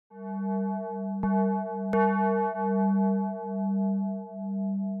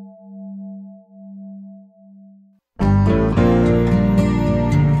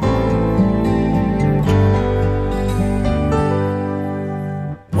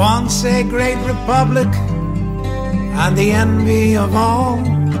Once a great republic and the envy of all.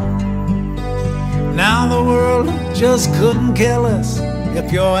 Now the world just couldn't kill us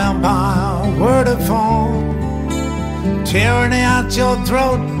if your empire were to fall. Tyranny at your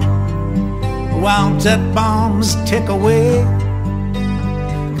throat while jet bombs tick away.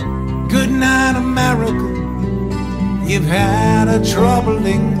 Good night, America, you've had a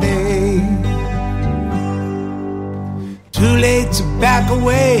troubling day. Too late to back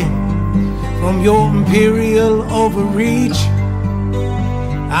away from your imperial overreach.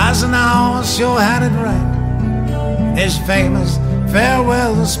 Eisenhower sure had it right, his famous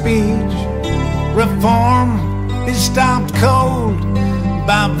farewell speech. Reform is stopped cold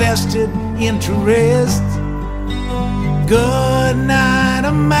by vested interests. Good night,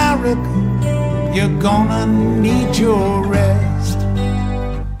 America, you're gonna need your rest.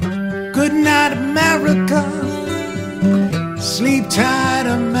 Good night, America, sleep tight,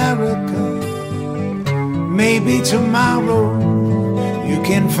 America. Maybe tomorrow you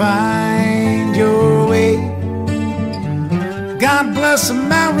can find your way. God bless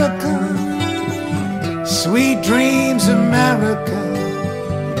America, sweet dreams, America,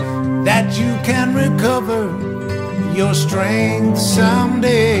 that you can recover your strength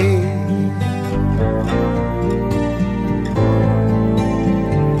someday.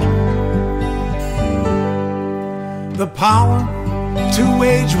 The power to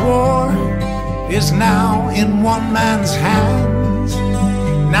wage war is now in one man's hands,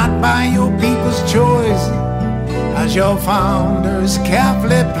 not by your people's choice, as your founders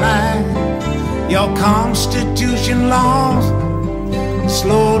carefully planned. Your Constitution laws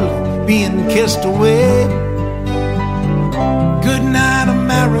slowly being kissed away. Good night,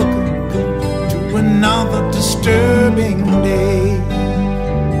 America, to another disturbing day.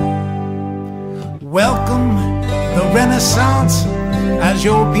 Welcome the Renaissance as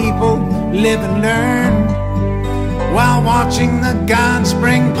your people live and learn, while watching the gods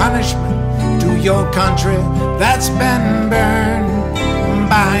bring punishment to your country that's been burned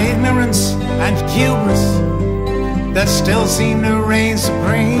by ignorance and hubris that still seem to reign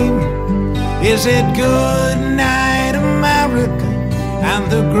supreme. Is it good night, America,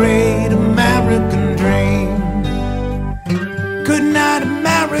 and the great American dream? Good night,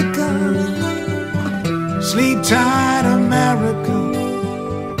 America, sleep tight, America.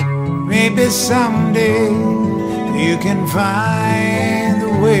 Maybe someday you can find the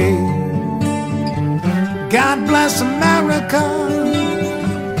way. God bless America,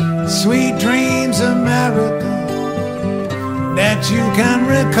 sweet dreams, America, that you can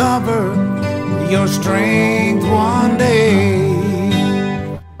recover your strength one day.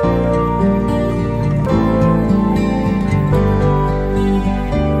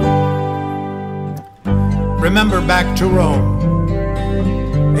 Remember back to Rome,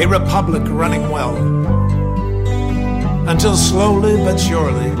 a republic running well, until slowly but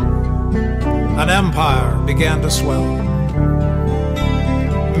surely an empire began to swell.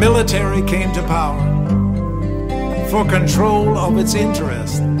 Military came to power for control of its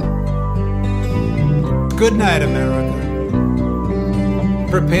interests. Good night, America.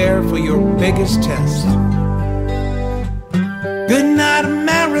 Prepare for your biggest test. Good night,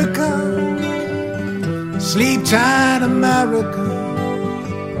 America. Sleep tight, America.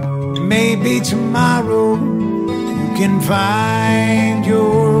 Maybe tomorrow you can find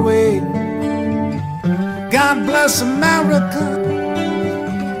your way. God bless America,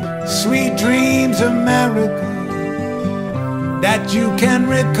 sweet dreams, America, that you can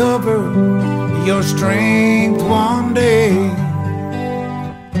recover your strength one day.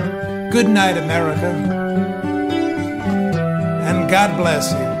 Good night, America, and God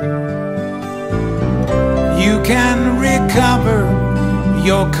bless you. You can recover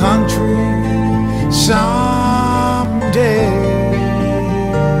your country someday.